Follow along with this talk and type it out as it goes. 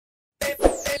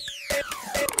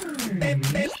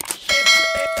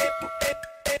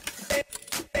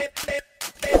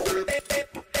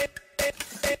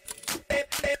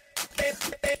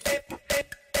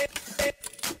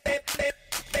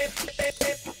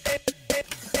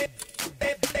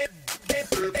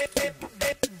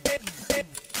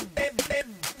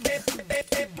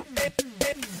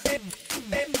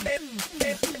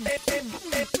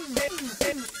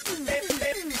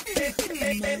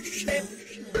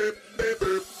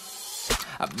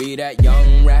be that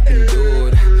young rapping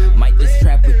dude. Might just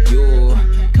trap with you.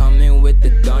 Coming with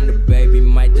the thunder, baby.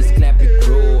 Might just clap it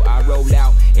cruel. I roll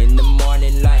out in the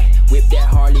morning light. Whip that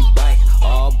Harley bike.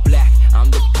 All black. I'm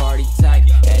the party type.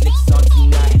 And it's on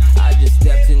tonight. I just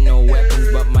stepped in no weapons,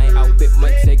 but my outfit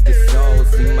might take the soul.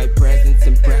 See my presence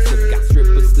impressive. Got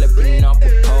strippers slipping off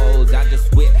the poles. I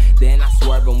just whip, then I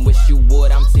swerve and wish you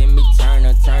would. I'm Timmy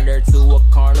Turner. Turned her to a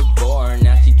carnivore.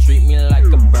 Now she treat me like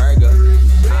a burger.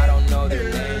 I don't know their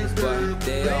names, but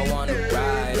they all wanna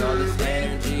ride. All this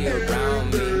energy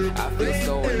around me, I feel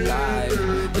so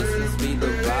alive. This must be the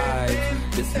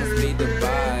vibes. This must be the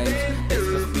vibes. This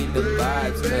must be the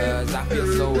vibes, cause I feel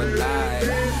so alive.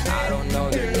 I don't know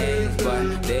their names,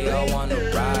 but they all wanna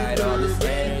ride. All this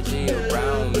energy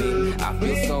around me, I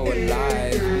feel so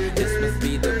alive. This must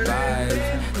be the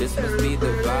vibes. This must be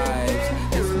the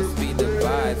vibes. This must be the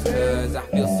vibes, cause I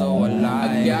feel so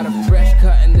alive. I got a fresh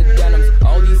cut in the denims.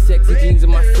 All these sexy jeans in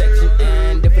my section.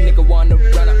 And if a nigga wanna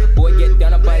run up, boy, get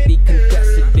done up by the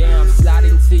contestant. Damn, slide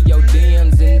into your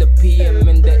DMs in the PM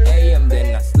and the AM.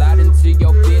 Then I slide into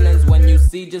your feelings when you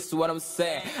see just what I'm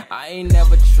saying. I ain't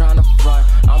never tryna front.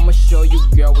 I'ma show you,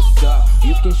 girl, what's up.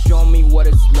 You can show me what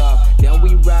it's love. Then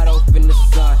we ride off in the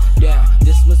sun. Damn,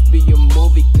 this must be a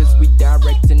movie, cause we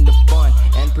directing the fun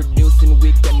and producing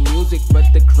weekend music, but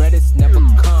the credits never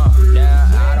come.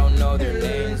 Now I don't know their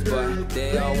names, but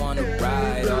they all wanna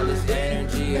ride. All this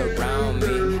energy around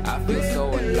me, I feel so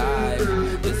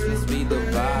alive. This must be the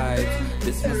vibes.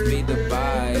 This must be the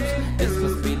vibes. This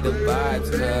must be the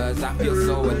vibes, cause I feel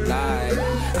so alive.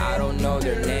 I don't know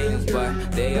their names,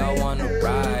 but they all wanna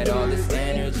ride. All this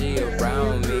energy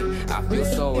around me, I feel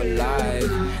so alive.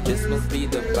 This must be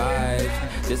the vibes.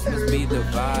 This must be the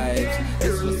vibes.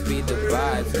 This must be the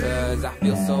vibes, cause I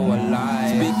feel so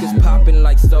alive. Speakers popping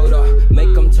like soda,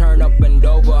 make them turn up and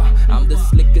over. I'm the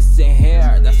slickest in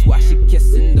hair, that's why she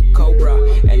kissing the cobra.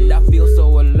 And I feel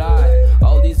so alive.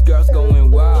 All these girls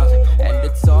going wild, and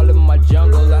it's all in my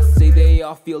jungle. I see they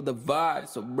all feel the vibe,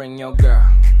 so bring your girl.